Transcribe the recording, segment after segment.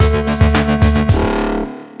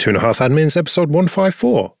Two and a Half Admins, episode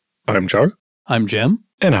 154. I'm Joe. I'm Jim.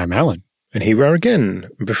 And I'm Alan. And here we are again.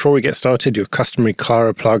 Before we get started, your customary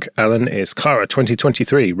Clara plug, Alan, is Clara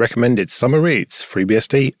 2023 recommended summer reads,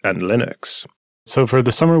 FreeBSD and Linux. So for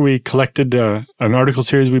the summer, we collected an article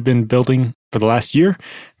series we've been building for the last year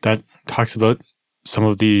that talks about some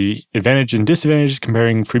of the advantages and disadvantages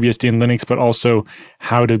comparing FreeBSD and Linux, but also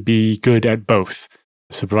how to be good at both.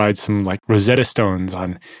 So provide some like Rosetta Stones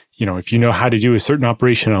on, if you know how to do a certain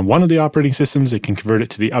operation on one of the operating systems, it can convert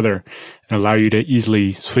it to the other and allow you to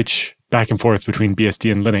easily switch back and forth between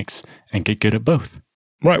BSD and Linux and get good at both.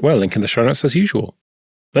 Right, well, link in the show notes as usual.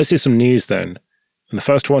 Let's do some news then. And the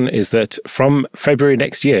first one is that from February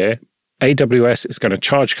next year, AWS is going to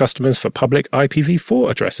charge customers for public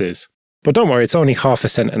IPv4 addresses. But don't worry, it's only half a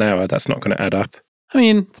cent an hour. That's not going to add up. I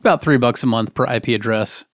mean, it's about $3 a month per IP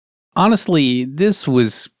address. Honestly, this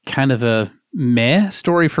was kind of a meh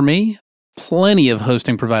story for me. Plenty of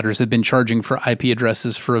hosting providers have been charging for IP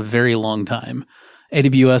addresses for a very long time.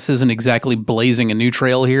 AWS isn't exactly blazing a new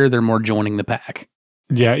trail here. They're more joining the pack.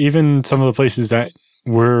 Yeah, even some of the places that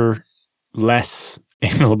were less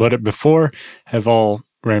anal about it before have all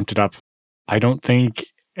ramped it up. I don't think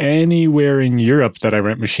anywhere in Europe that I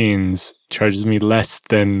rent machines charges me less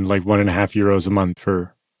than like €1.50 a month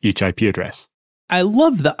for each IP address. I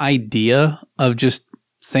love the idea of just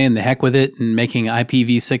saying the heck with it and making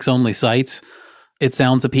IPv6 only sites. It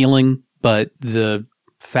sounds appealing, but the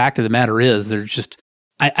fact of the matter is there's just,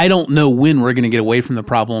 I don't know when we're going to get away from the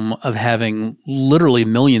problem of having literally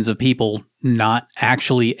millions of people not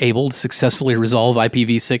actually able to successfully resolve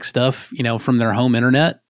IPv6 stuff, from their home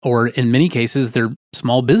internet, or in many cases, their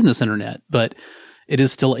small business internet. But it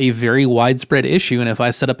is still a very widespread issue. And if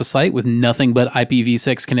I set up a site with nothing but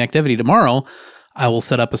IPv6 connectivity tomorrow, I will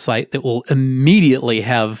set up a site that will immediately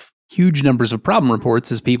have huge numbers of problem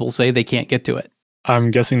reports as people say they can't get to it.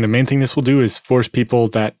 I'm guessing the main thing this will do is force people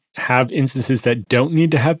that have instances that don't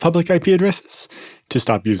need to have public IP addresses to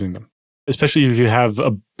stop using them. Especially if you have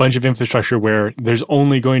a bunch of infrastructure where there's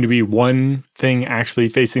only going to be one thing actually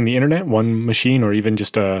facing the internet, one machine, or even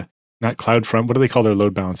just not CloudFront. What do they call their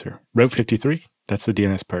load balancer? Route 53? That's the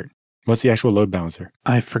DNS part. What's the actual load balancer?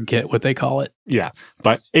 I forget what they call it. Yeah,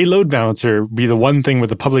 but a load balancer would be the one thing with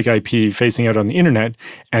the public IP facing out on the internet,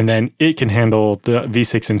 and then it can handle the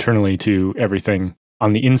V6 internally to everything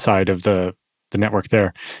on the inside of the network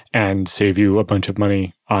there and save you a bunch of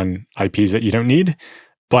money on IPs that you don't need.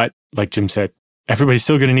 But like Jim said, everybody's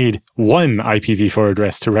still going to need one IPv4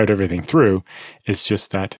 address to route everything through. It's just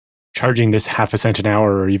that charging this half a cent an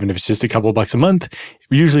hour, or even if it's just a couple bucks a month,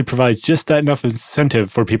 usually provides just that enough incentive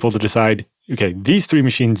for people to decide, okay, these three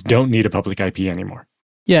machines don't need a public IP anymore.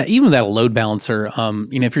 Yeah, even without a load balancer,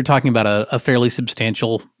 if you're talking about a fairly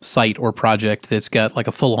substantial site or project that's got like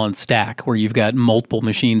a full-on stack where you've got multiple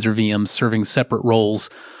machines or VMs serving separate roles,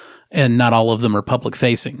 and not all of them are public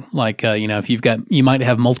facing. Like, if you might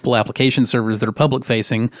have multiple application servers that are public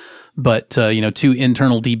facing, but, two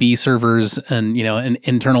internal DB servers and, an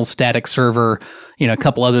internal static server, a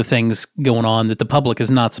couple other things going on that the public is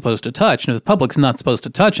not supposed to touch. And if the public's not supposed to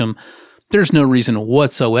touch them, there's no reason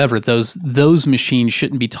whatsoever those machines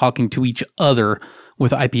shouldn't be talking to each other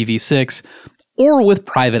with IPv6 or with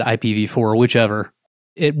private IPv4, whichever.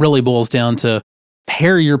 It really boils down to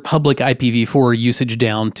pare your public IPv4 usage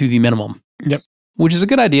down to the minimum. Yep. Which is a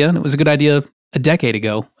good idea, and it was a good idea a decade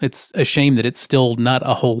ago. It's a shame that it's still not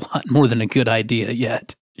a whole lot more than a good idea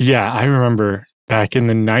yet. Yeah, I remember back in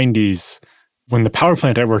the 90s when the power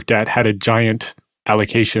plant I worked at had a giant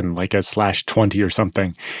allocation, like a /20 or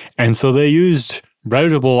something. And so they used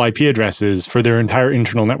routable IP addresses for their entire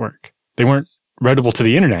internal network. They weren't routable to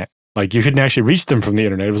the internet. Like you couldn't actually reach them from the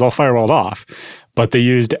internet. It was all firewalled off. But they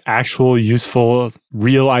used actual useful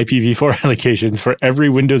real IPv4 allocations for every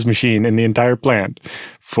Windows machine in the entire plant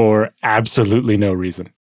for absolutely no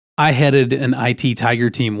reason. I headed an IT Tiger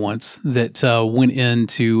team once that went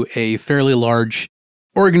into a fairly large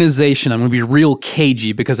organization. I'm going to be real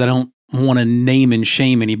cagey because I don't want to name and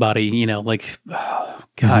shame anybody,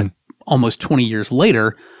 almost 20 years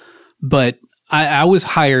later. But I was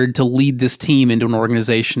hired to lead this team into an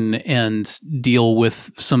organization and deal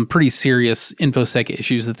with some pretty serious InfoSec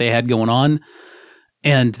issues that they had going on.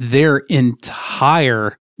 And their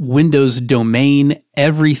entire Windows domain,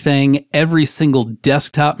 everything, every single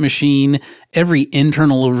desktop machine, every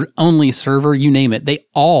internal only server, you name it, they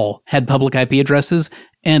all had public IP addresses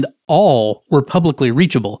and all were publicly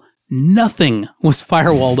reachable. Nothing was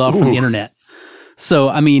firewalled off from the internet. So,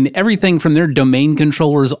 I mean, everything from their domain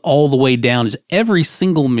controllers all the way down is every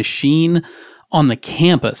single machine on the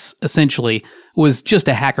campus, essentially, was just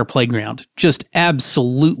a hacker playground, just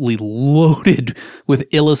absolutely loaded with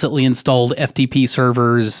illicitly installed FTP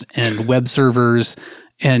servers and web servers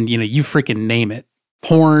and, you freaking name it.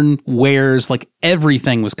 Porn, wares, like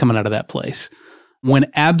everything was coming out of that place. When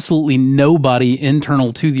absolutely nobody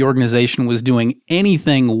internal to the organization was doing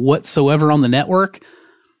anything whatsoever on the network,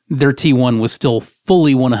 their T1 was still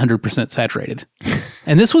fully 100% saturated.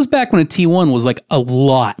 And this was back when a T1 was like a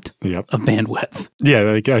lot of bandwidth.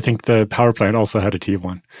 Yeah, I think the power plant also had a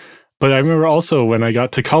T1. But I remember also when I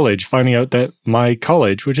got to college, finding out that my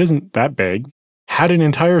college, which isn't that big, had an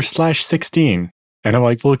entire /16. And I'm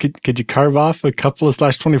like, well, could you carve off a couple of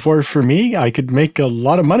 /24 for me? I could make a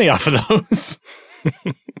lot of money off of those.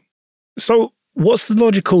 So what's the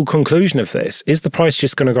logical conclusion of this? Is the price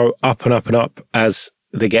just going to go up and up and up as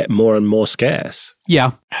they get more and more scarce?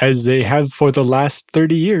 Yeah. As they have for the last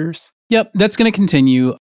 30 years. Yep, that's going to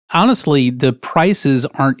continue. Honestly, the prices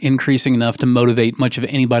aren't increasing enough to motivate much of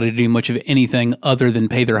anybody to do much of anything other than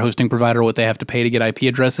pay their hosting provider what they have to pay to get IP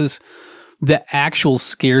addresses. The actual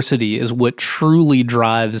scarcity is what truly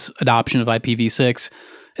drives adoption of IPv6.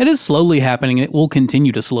 It is slowly happening, and it will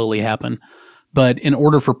continue to slowly happen. But in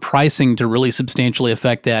order for pricing to really substantially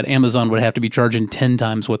affect that, Amazon would have to be charging 10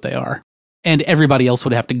 times what they are. And everybody else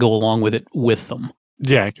would have to go along with it with them.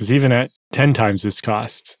 Yeah, because even at 10 times this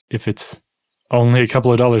cost, if it's only a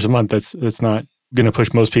couple of dollars a month, that's not going to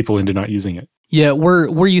push most people into not using it. Yeah,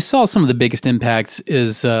 where you saw some of the biggest impacts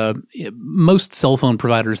is most cell phone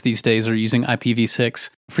providers these days are using IPv6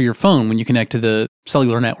 for your phone. When you connect to the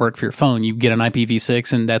cellular network for your phone, you get an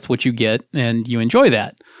IPv6 and that's what you get and you enjoy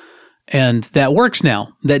that. And that works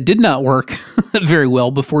now. That did not work very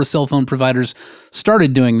well before cell phone providers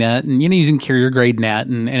started doing that and using carrier grade NAT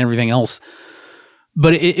and everything else.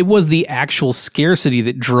 But it was the actual scarcity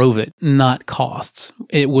that drove it, not costs.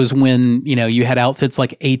 It was when, you had outfits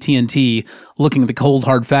like AT&T looking at the cold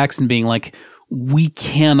hard facts and being like, we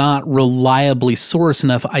cannot reliably source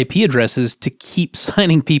enough IP addresses to keep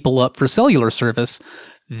signing people up for cellular service.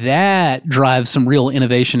 That drives some real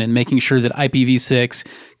innovation in making sure that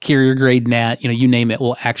IPv6, carrier grade NAT, you name it,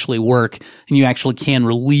 will actually work and you actually can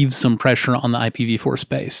relieve some pressure on the IPv4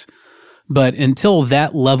 space. But until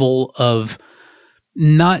that level of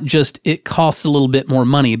not just it costs a little bit more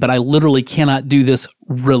money, but I literally cannot do this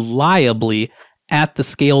reliably at the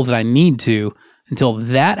scale that I need to, until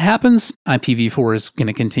that happens, IPv4 is going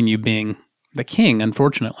to continue being the king,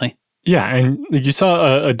 unfortunately. Yeah, and you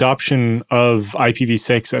saw adoption of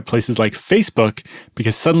IPv6 at places like Facebook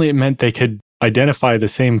because suddenly it meant they could identify the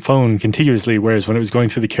same phone contiguously, whereas when it was going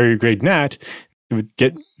through the carrier-grade NAT, it would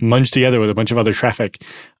get munged together with a bunch of other traffic.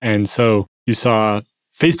 And so you saw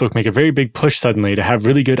Facebook make a very big push suddenly to have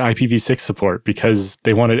really good IPv6 support because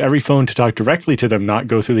they wanted every phone to talk directly to them, not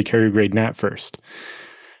go through the carrier-grade NAT first.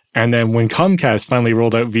 And then when Comcast finally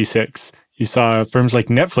rolled out V6, you saw firms like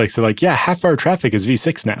Netflix are like, yeah, half our traffic is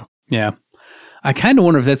V6 now. Yeah. I kind of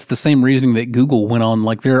wonder if that's the same reasoning that Google went on.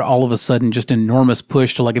 Like they're all of a sudden just enormous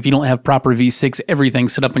push to like, if you don't have proper V6, everything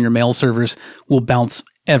set up on your mail servers will bounce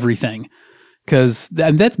everything. Because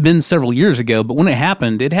that's been several years ago, but when it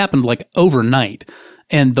happened like overnight.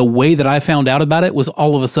 And the way that I found out about it was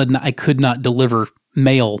all of a sudden I could not deliver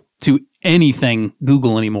mail to anything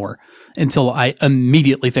Google anymore until I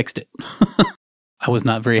immediately fixed it. I was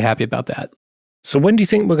not very happy about that. So when do you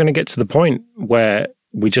think we're going to get to the point where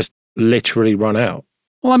we just literally run out?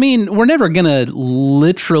 Well, I mean, we're never going to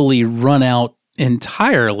literally run out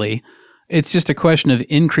entirely. It's just a question of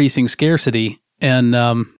increasing scarcity. And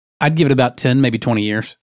I'd give it about 10, maybe 20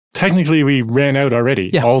 years. Technically, we ran out already.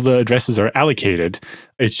 Yeah. All the addresses are allocated.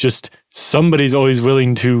 It's just somebody's always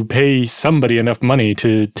willing to pay somebody enough money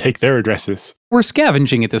to take their addresses. We're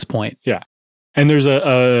scavenging at this point. Yeah. And there's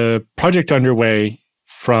a project underway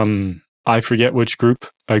from, I forget which group,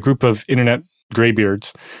 a group of internet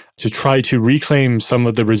graybeards, to try to reclaim some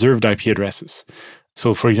of the reserved IP addresses.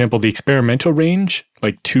 So, for example, the experimental range,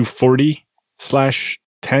 like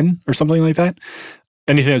 240/10 or something like that,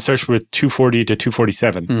 anything that starts with 240 to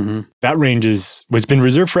 247, that range was been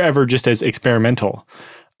reserved forever just as experimental.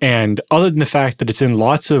 And other than the fact that it's in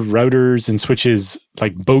lots of routers and switches,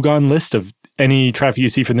 like Bogon list of any traffic you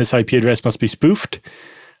see from this IP address must be spoofed,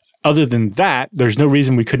 other than that, there's no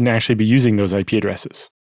reason we couldn't actually be using those IP addresses.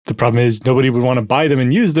 The problem is nobody would want to buy them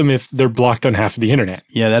and use them if they're blocked on half of the internet.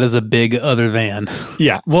 Yeah, that is a big other than.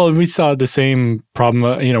 Yeah. Well, we saw the same problem,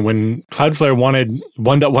 when Cloudflare wanted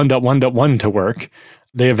 1.1.1.1 to work,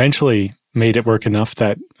 they eventually made it work enough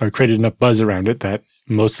or created enough buzz around it that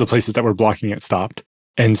most of the places that were blocking it stopped.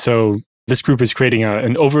 And so this group is creating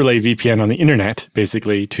an overlay VPN on the internet,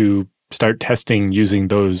 basically, to start testing using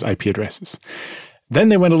those IP addresses. Then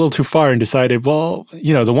they went a little too far and decided, well,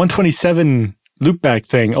 the 127 loopback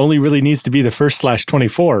thing only really needs to be the first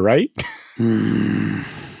 /24, right?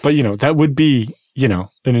 But, that would be, an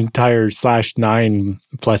entire /9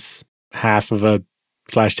 plus half of a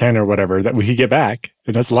 /10 or whatever that we could get back.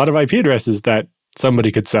 And that's a lot of IP addresses that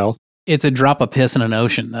somebody could sell. It's a drop of piss in an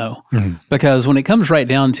ocean, though, because when it comes right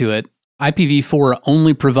down to it, IPv4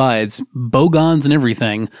 only provides, bogons and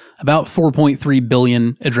everything, about 4.3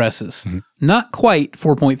 billion addresses. Not quite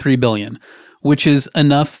 4.3 billion, which is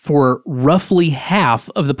enough for roughly half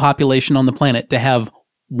of the population on the planet to have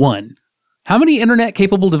one. How many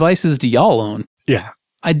internet-capable devices do y'all own? Yeah.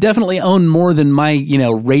 I definitely own more than my,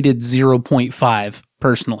 rated 0.5,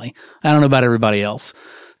 personally. I don't know about everybody else.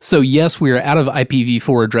 So yes, we are out of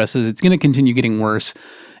IPv4 addresses. It's going to continue getting worse.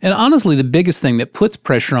 And honestly, the biggest thing that puts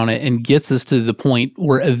pressure on it and gets us to the point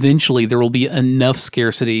where eventually there will be enough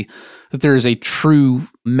scarcity that there is a true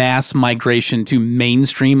mass migration to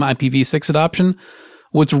mainstream IPv6 adoption,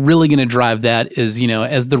 what's really going to drive that is,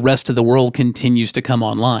 as the rest of the world continues to come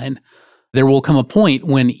online, there will come a point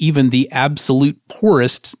when even the absolute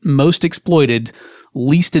poorest, most exploited,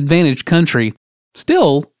 least advantaged country,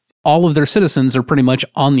 still all of their citizens are pretty much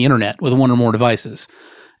on the internet with one or more devices.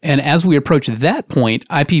 And as we approach that point,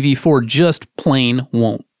 IPv4 just plain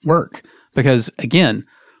won't work. Because again,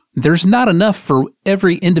 there's not enough for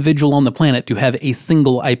every individual on the planet to have a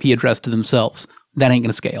single IP address to themselves. That ain't going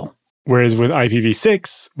to scale. Whereas with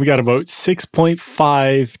IPv6, we got about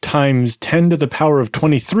 6.5 times 10 to the power of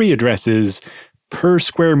 23 addresses per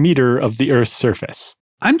square meter of the Earth's surface.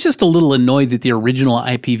 I'm just a little annoyed that the original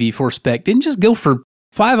IPv4 spec didn't just go for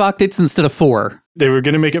 5 octets instead of 4. They were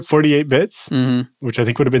going to make it 48 bits, which I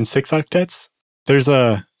think would have been 6 octets. There's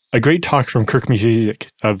a great talk from Kirk Music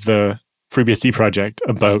of the FreeBSD project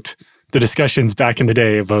about the discussions back in the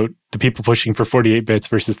day about the people pushing for 48 bits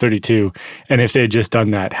versus 32. And if they had just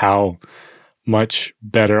done that, how much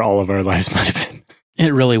better all of our lives might have been.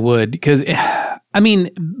 It really would. Because,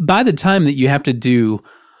 by the time that you have to do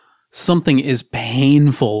something as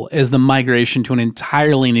painful as the migration to an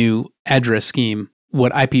entirely new address scheme,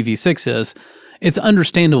 what IPv6 is, it's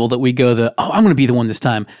understandable that we go I'm going to be the one this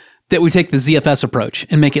time, that we take the ZFS approach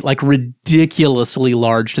and make it like ridiculously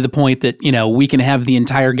large to the point that, we can have the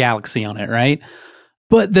entire galaxy on it, right?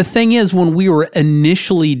 But the thing is, when we were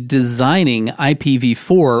initially designing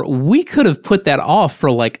IPv4, we could have put that off for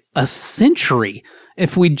like a century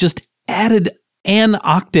if we just added an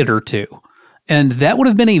octet or two. And that would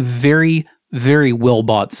have been a very, very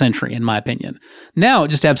well-bought century, in my opinion. Now, it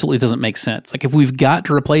just absolutely doesn't make sense. Like, if we've got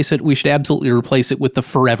to replace it, we should absolutely replace it with the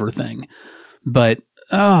forever thing. But,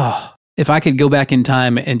 if I could go back in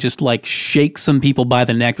time and just, like, shake some people by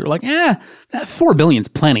the neck, they're like, 4 billion's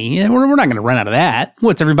plenty. Yeah, we're not going to run out of that.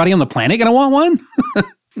 What's everybody on the planet going to want one?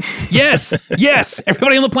 Yes,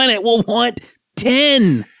 everybody on the planet will want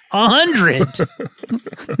 10,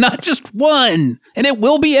 100, not just one. And it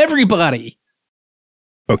will be everybody.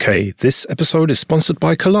 Okay, this episode is sponsored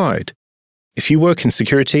by Kolide. If you work in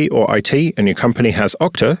security or IT and your company has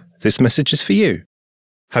Okta, this message is for you.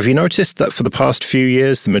 Have you noticed that for the past few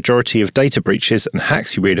years, the majority of data breaches and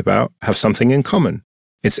hacks you read about have something in common?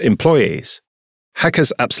 It's employees.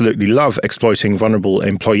 Hackers absolutely love exploiting vulnerable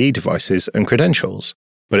employee devices and credentials,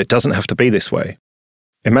 but it doesn't have to be this way.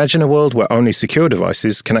 Imagine a world where only secure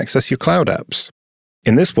devices can access your cloud apps.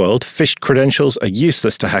 In this world, phished credentials are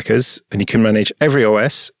useless to hackers, and you can manage every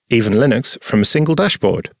OS, even Linux, from a single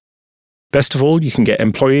dashboard. Best of all, you can get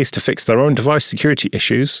employees to fix their own device security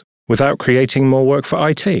issues without creating more work for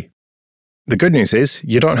IT. The good news is,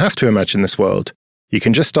 you don't have to imagine this world. You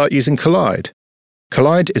can just start using Kolide.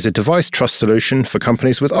 Kolide is a device trust solution for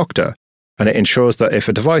companies with Okta, and it ensures that if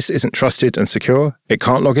a device isn't trusted and secure, it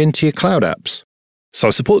can't log into your cloud apps. So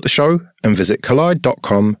support the show and visit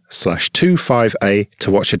kolide.com/25A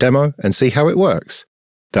to watch a demo and see how it works.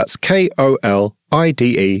 That's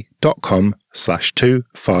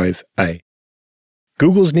KOLIDE.com/25A.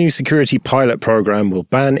 Google's new security pilot program will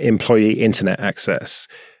ban employee internet access.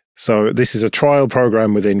 So this is a trial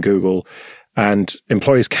program within Google, and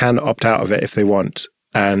employees can opt out of it if they want.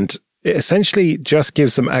 And it essentially just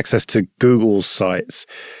gives them access to Google's sites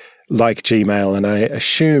like Gmail and I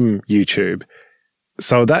assume YouTube.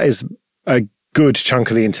 So that is a good chunk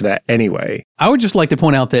of the internet anyway. I would just like to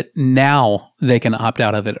point out that now they can opt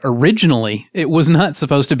out of it. Originally, it was not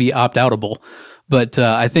supposed to be opt-outable. But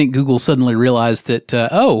I think Google suddenly realized that,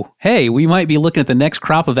 hey, we might be looking at the next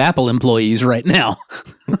crop of Apple employees right now.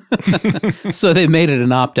 So they made it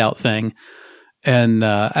an opt-out thing. And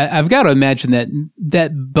I've got to imagine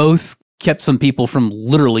that both kept some people from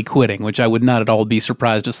literally quitting, which I would not at all be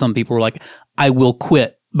surprised if some people were like, I will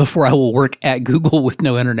quit before I will work at Google with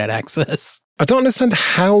no internet access. I don't understand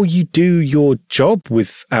how you do your job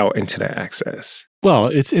without internet access. Well,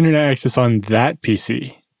 it's internet access on that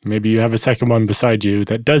PC. Maybe you have a second one beside you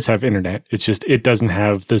that does have internet. It's just it doesn't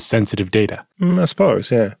have the sensitive data. I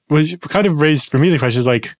suppose, yeah. Which kind of raised for me the question is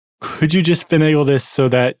like, could you just finagle this so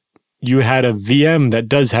that you had a VM that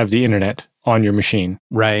does have the internet on your machine?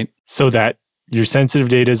 Right. So that your sensitive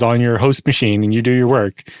data is on your host machine and you do your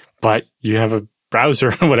work, but you have a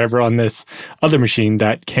browser or whatever on this other machine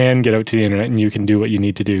that can get out to the internet and you can do what you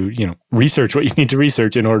need to do, research what you need to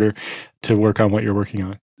research in order to work on what you're working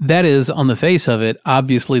on. That is, on the face of it,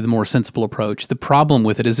 obviously the more sensible approach. The problem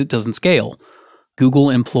with it is it doesn't scale. Google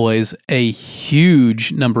employs a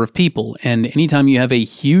huge number of people, and anytime you have a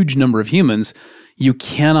huge number of humans, you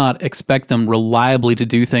cannot expect them reliably to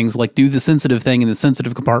do things like do the sensitive thing in the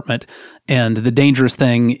sensitive compartment and the dangerous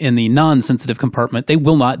thing in the non-sensitive compartment. They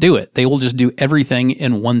will not do it. They will just do everything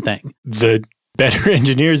in one thing. The better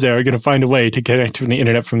engineers there are going to find a way to connect from the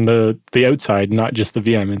internet from the outside, not just the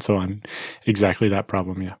VM and so on. Exactly that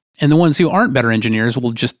problem, yeah. And the ones who aren't better engineers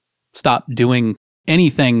will just stop doing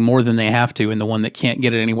anything more than they have to. And the one that can't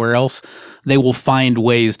get it anywhere else, they will find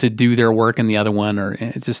ways to do their work in the other one. Or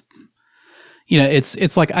it's just,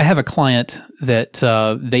 it's like I have a client that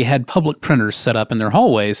they had public printers set up in their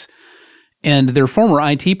hallways. And their former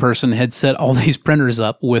IT person had set all these printers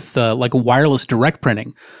up with like wireless direct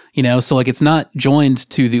printing, so like it's not joined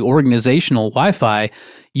to the organizational Wi-Fi.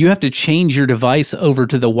 You have to change your device over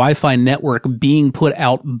to the Wi-Fi network being put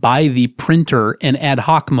out by the printer in ad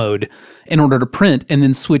hoc mode in order to print, and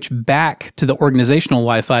then switch back to the organizational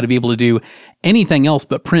Wi-Fi to be able to do anything else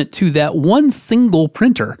but print to that one single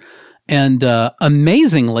printer. And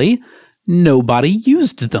amazingly, nobody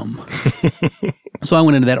used them. So I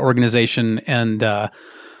went into that organization and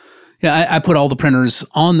I put all the printers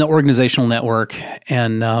on the organizational network,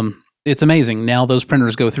 and it's amazing. Now those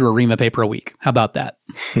printers go through a ream of paper a week. How about that?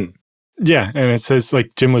 Yeah, and it says,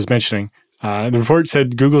 like Jim was mentioning, the report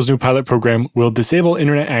said Google's new pilot program will disable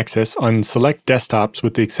internet access on select desktops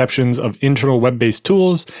with the exceptions of internal web-based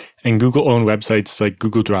tools and Google-owned websites like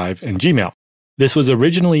Google Drive and Gmail. This was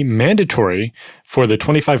originally mandatory for the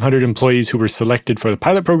 2,500 employees who were selected for the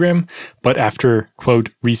pilot program, but after, quote,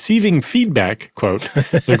 receiving feedback, quote,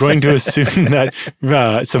 they're going to assume that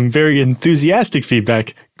some very enthusiastic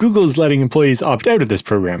feedback, Google is letting employees opt out of this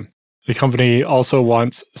program. The company also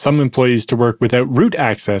wants some employees to work without root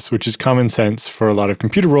access, which is common sense for a lot of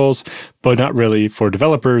computer roles, but not really for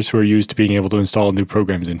developers who are used to being able to install new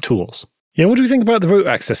programs and tools. Yeah, what do you think about the root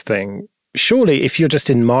access thing? Surely, if you're just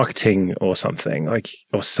in marketing or something,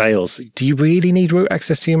 or sales, do you really need root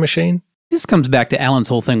access to your machine? This comes back to Alan's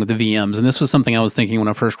whole thing with the VMs, and this was something I was thinking when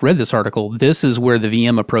I first read this article. This is where the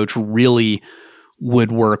VM approach really would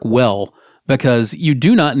work well, because you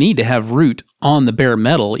do not need to have root on the bare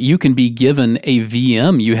metal. You can be given a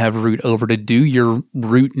VM you have root over to do your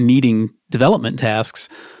root needing development tasks,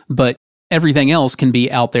 but everything else can be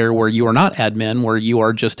out there where you are not admin, where you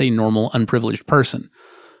are just a normal unprivileged person.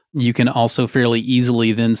 You can also fairly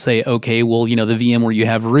easily then say, okay, well, the VM where you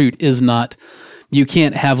have root is not, you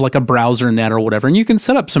can't have like a browser in that or whatever. And you can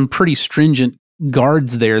set up some pretty stringent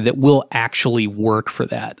guards there that will actually work for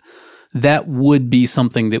that. That would be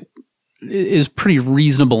something that is pretty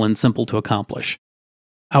reasonable and simple to accomplish.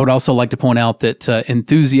 I would also like to point out that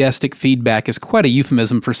enthusiastic feedback is quite a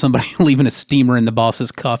euphemism for somebody leaving a steamer in the boss's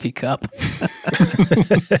coffee cup,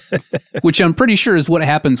 which I'm pretty sure is what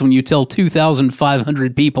happens when you tell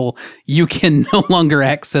 2,500 people you can no longer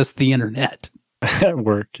access the internet. At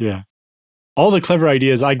work, yeah. All the clever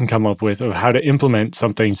ideas I can come up with of how to implement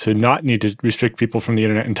something to not need to restrict people from the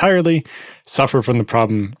internet entirely suffer from the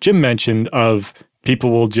problem Jim mentioned of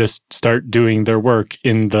people will just start doing their work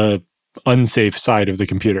in the unsafe side of the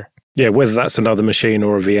computer. Yeah, whether that's another machine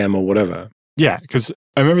or a VM or whatever. Yeah, because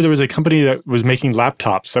I remember there was a company that was making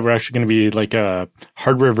laptops that were actually going to be like a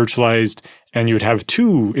hardware virtualized, and you would have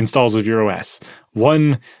two installs of your OS.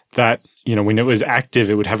 One that, when it was active,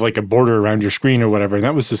 it would have like a border around your screen or whatever, and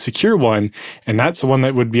that was the secure one, and that's the one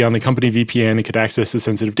that would be on the company VPN. It could access the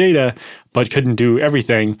sensitive data, but couldn't do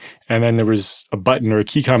everything. And then there was a button or a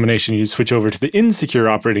key combination. You switch over to the insecure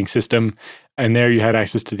operating system, and there you had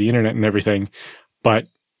access to the internet and everything. But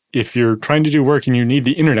if you're trying to do work and you need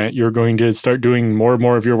the internet, you're going to start doing more and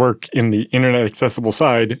more of your work in the internet accessible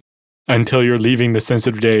side until you're leaving the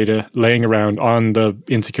sensitive data laying around on the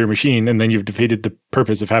insecure machine, and then you've defeated the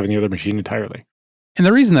purpose of having the other machine entirely. And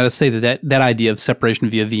the reason that I say that idea of separation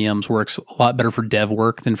via VMs works a lot better for dev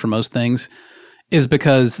work than for most things is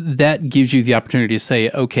because that gives you the opportunity to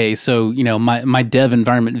say, okay, so, my dev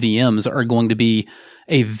environment VMs are going to be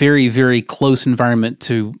a very, very close environment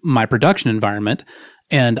to my production environment.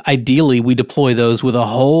 And ideally, we deploy those with a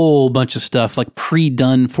whole bunch of stuff like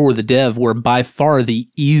pre-done for the dev, where by far the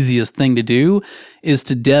easiest thing to do is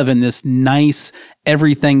to dev in this nice,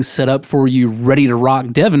 everything set up for you, ready to rock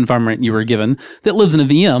dev environment you were given that lives in a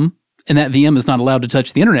VM, and that VM is not allowed to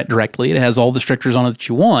touch the internet directly. It has all the strictures on it that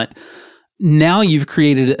you want. Now you've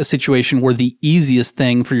created a situation where the easiest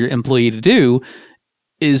thing for your employee to do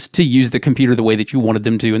is to use the computer the way that you wanted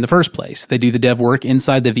them to in the first place. They do the dev work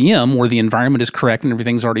inside the VM where the environment is correct and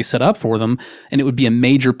everything's already set up for them, and it would be a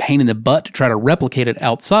major pain in the butt to try to replicate it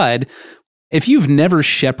outside. If you've never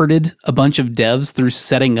shepherded a bunch of devs through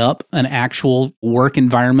setting up an actual work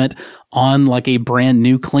environment on like a brand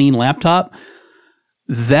new clean laptop,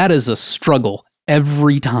 that is a struggle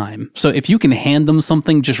every time. So if you can hand them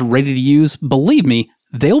something just ready to use, believe me,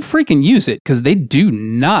 they'll freaking use it, because they do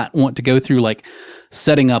not want to go through like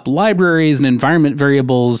setting up libraries and environment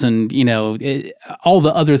variables and, all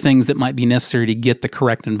the other things that might be necessary to get the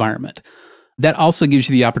correct environment. That also gives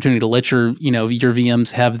you the opportunity to let your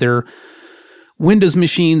VMs have their Windows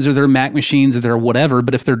machines or their Mac machines or their whatever,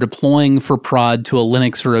 but if they're deploying for prod to a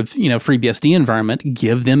Linux or a FreeBSD environment,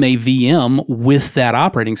 give them a VM with that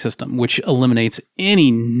operating system, which eliminates any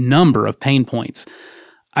number of pain points.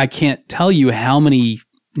 I can't tell you how many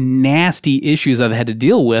nasty issues I've had to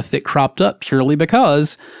deal with that cropped up purely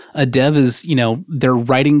because a dev is, they're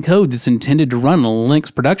writing code that's intended to run in a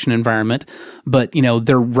Linux production environment, but,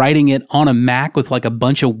 they're writing it on a Mac with like a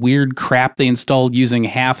bunch of weird crap they installed using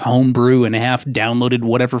half homebrew and half downloaded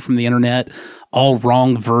whatever from the internet, all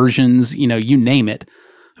wrong versions, you name it,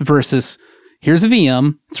 versus here's a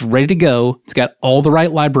VM, it's ready to go, it's got all the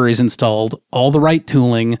right libraries installed, all the right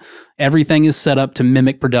tooling, everything is set up to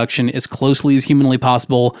mimic production as closely as humanly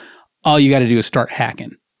possible. All you got to do is start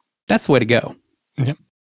hacking. That's the way to go. Yep.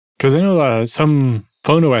 Because I know some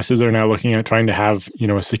phone OSs are now looking at trying to have,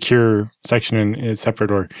 a secure section and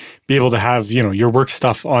separate, or be able to have, your work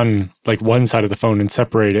stuff on like one side of the phone and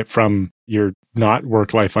separate it from your not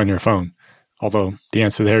work life on your phone. Although the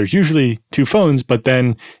answer there is usually two phones, but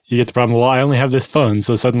then you get the problem, well, I only have this phone,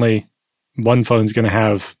 so suddenly one phone's going to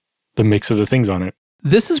have the mix of the things on it.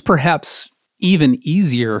 This is perhaps even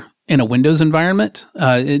easier in a Windows environment,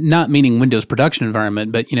 not meaning Windows production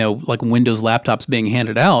environment, but, like Windows laptops being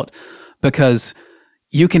handed out, because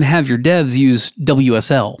you can have your devs use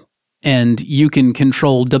WSL, and you can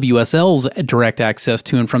control WSL's direct access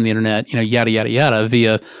to and from the internet, yada, yada, yada,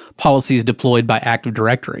 via policies deployed by Active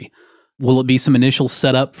Directory. Will it be some initial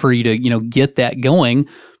setup for you to, get that going?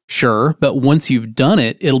 Sure. But once you've done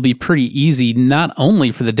it, it'll be pretty easy, not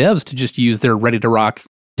only for the devs to just use their ready to rock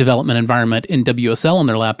development environment in WSL on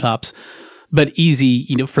their laptops, but easy,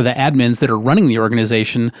 for the admins that are running the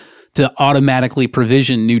organization to automatically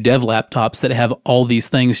provision new dev laptops that have all these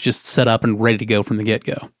things just set up and ready to go from the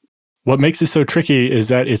get-go. What makes it so tricky is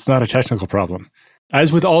that it's not a technical problem.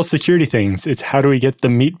 As with all security things, it's how do we get the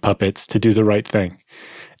meat puppets to do the right thing?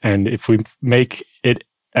 And if we make it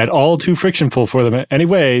at all too frictionful for them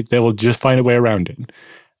anyway, they will just find a way around it.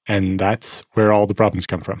 And that's where all the problems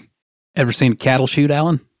come from. Ever seen cattle shoot,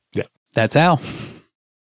 Alan? Yeah. That's how.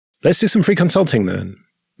 Let's do some free consulting then.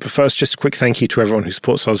 But first, just a quick thank you to everyone who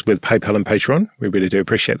supports us with PayPal and Patreon. We really do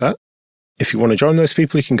appreciate that. If you want to join those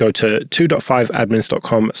people, you can go to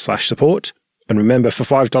 2.5admins.com/support. And remember, for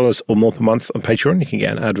 $5 or more per month on Patreon, you can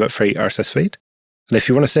get an advert-free RSS feed. And if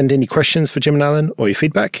you want to send any questions for Jim and Alan or your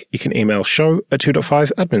feedback, you can email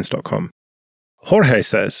show@2.5admins.com. Jorge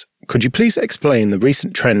says, could you please explain the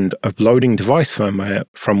recent trend of loading device firmware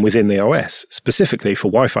from within the OS, specifically for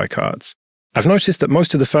Wi-Fi cards? I've noticed that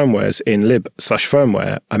most of the firmwares in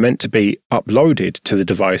lib/firmware are meant to be uploaded to the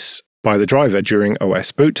device by the driver during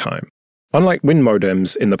OS boot time. Unlike Win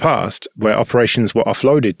modems in the past, where operations were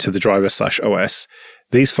offloaded to the driver/OS,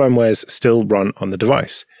 these firmwares still run on the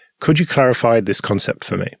device. Could you clarify this concept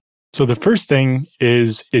for me? So the first thing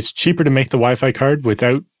is it's cheaper to make the Wi-Fi card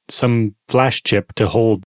without some flash chip to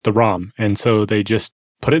hold the ROM. And so they just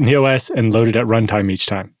put it in the OS and load it at runtime each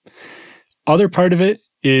time. Other part of it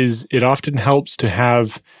is it often helps to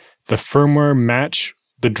have the firmware match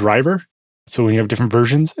the driver. So when you have different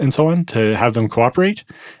versions and so on, to have them cooperate.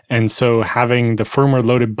 And so having the firmware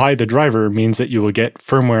loaded by the driver means that you will get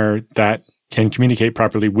firmware that can communicate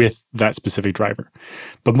properly with that specific driver.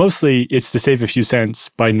 But mostly it's to save a few cents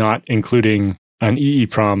by not including an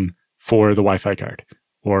EEPROM for the Wi-Fi card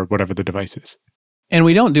or whatever the device is. And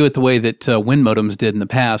we don't do it the way that Win modems did in the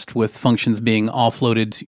past, with functions being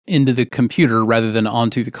offloaded into the computer rather than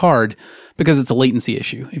onto the card because it's a latency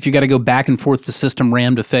issue. If you got to go back and forth to system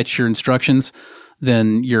RAM to fetch your instructions,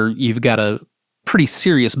 then you've got a pretty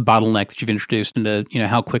serious bottleneck that you've introduced into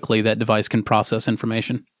how quickly that device can process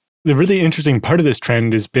information. The really interesting part of this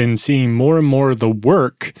trend has been seeing more and more of the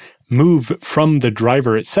work move from the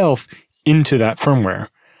driver itself into that firmware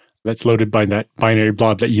that's loaded by that binary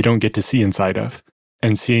blob that you don't get to see inside of.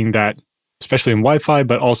 And seeing that, especially in Wi-Fi,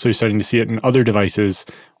 but also starting to see it in other devices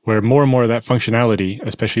where more and more of that functionality,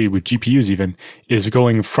 especially with GPUs even, is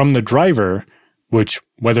going from the driver, which,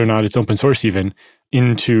 whether or not it's open source even,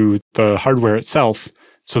 into the hardware itself.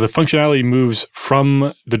 So the functionality moves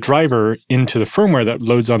from the driver into the firmware that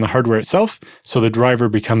loads on the hardware itself. So the driver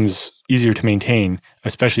becomes easier to maintain,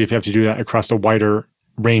 especially if you have to do that across a wider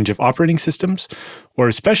range of operating systems, or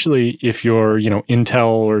especially if you're, Intel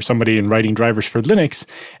or somebody in writing drivers for Linux,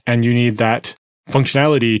 and you need that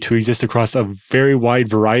functionality to exist across a very wide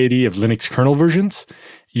variety of Linux kernel versions.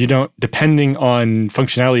 You don't, depending on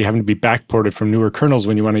functionality having to be backported from newer kernels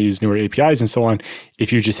when you want to use newer APIs and so on,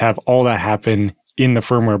 if you just have all that happen in the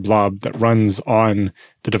firmware blob that runs on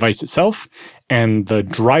the device itself, and the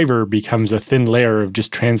driver becomes a thin layer of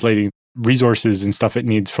just translating resources and stuff it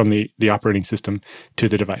needs from the operating system to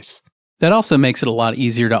the device. That also makes it a lot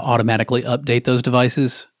easier to automatically update those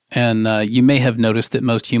devices. And you may have noticed that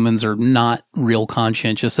most humans are not real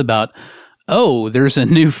conscientious about, there's a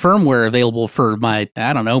new firmware available for my,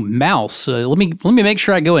 mouse. Let me make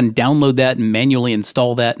sure I go and download that and manually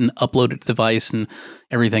install that and upload it to the device and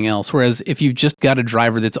everything else. Whereas if you've just got a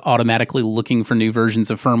driver that's automatically looking for new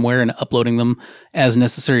versions of firmware and uploading them as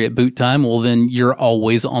necessary at boot time, well, then you're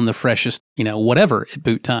always on the freshest, whatever at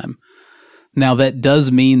boot time. Now, that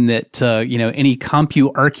does mean that, any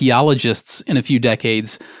compute archaeologists in a few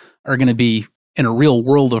decades are going to be in a real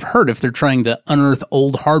world of hurt if they're trying to unearth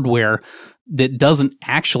old hardware that doesn't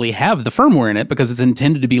actually have the firmware in it because it's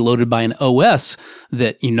intended to be loaded by an OS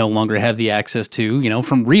that you no longer have the access to,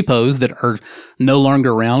 from repos that are no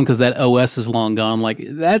longer around because that OS is long gone. Like,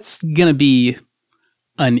 that's going to be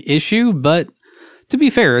an issue, but to be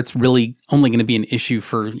fair, it's really only going to be an issue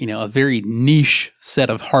for, a very niche set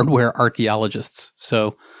of hardware archaeologists.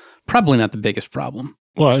 So probably not the biggest problem.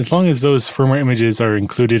 Well, as long as those firmware images are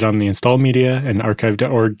included on the install media and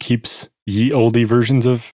archive.org keeps ye olde versions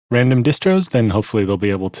of random distros, then hopefully they'll be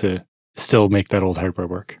able to still make that old hardware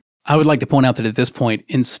work. I would like to point out that at this point,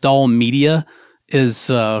 install media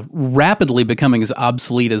is rapidly becoming as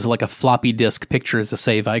obsolete as like a floppy disk picture as a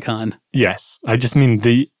save icon. Yes. I just mean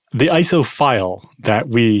the ISO file that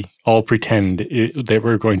we all pretend that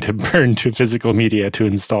we're going to burn to physical media to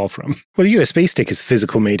install from. Well, the USB stick is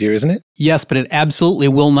physical media, isn't it? Yes, but it absolutely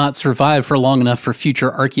will not survive for long enough for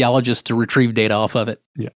future archaeologists to retrieve data off of it.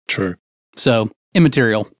 Yeah, true. So,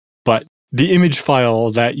 immaterial. But the image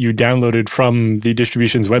file that you downloaded from the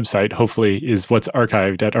distribution's website, hopefully, is what's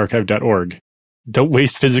archived at archive.org. Don't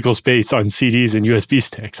waste physical space on CDs and USB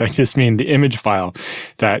sticks. I just mean the image file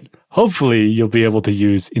that hopefully you'll be able to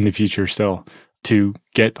use in the future still to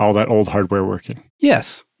get all that old hardware working.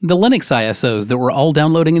 Yes, the Linux ISOs that we're all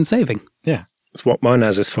downloading and saving. Yeah. It's what mine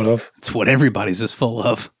is full of. It's what everybody's is full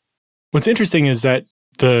of. What's interesting is that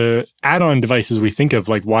the add-on devices we think of,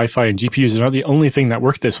 like Wi-Fi and GPUs, are not the only thing that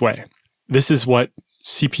work this way. This is what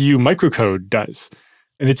CPU microcode does.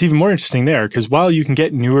 And it's even more interesting there, because while you can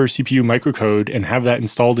get newer CPU microcode and have that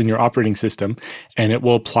installed in your operating system, and it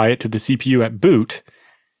will apply it to the CPU at boot,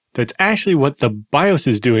 that's actually what the BIOS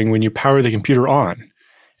is doing when you power the computer on.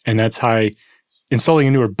 And that's how installing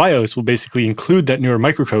a newer BIOS will basically include that newer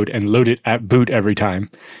microcode and load it at boot every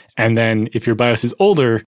time. And then if your BIOS is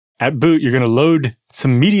older, at boot, you're going to load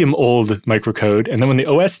some medium old microcode. And then when the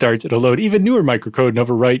OS starts, it'll load even newer microcode and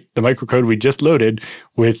overwrite the microcode we just loaded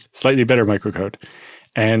with slightly better microcode.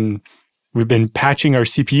 And we've been patching our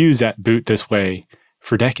CPUs at boot this way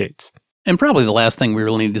for decades. And probably the last thing we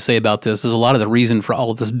really need to say about this is a lot of the reason for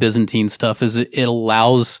all of this Byzantine stuff is it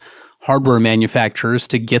allows hardware manufacturers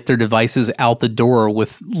to get their devices out the door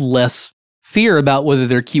with less fear about whether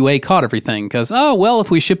their QA caught everything. Because,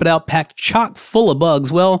 if we ship it out packed chock full of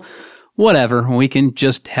bugs, well, whatever. We can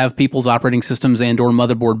just have people's operating systems and or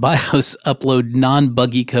motherboard BIOS upload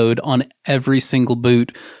non-buggy code on every single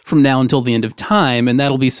boot from now until the end of time, and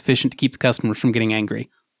that'll be sufficient to keep the customers from getting angry,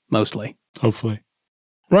 mostly. Hopefully.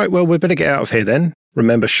 Right, well, we better get out of here then.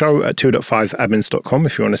 Remember, show@2.5admins.com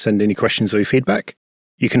if you want to send any questions or your feedback.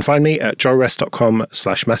 You can find me at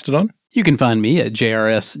joerest.com/mastodon. You can find me at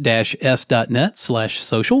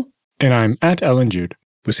jrs-s.net/social. And I'm at Alan Jude.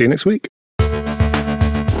 We'll see you next week.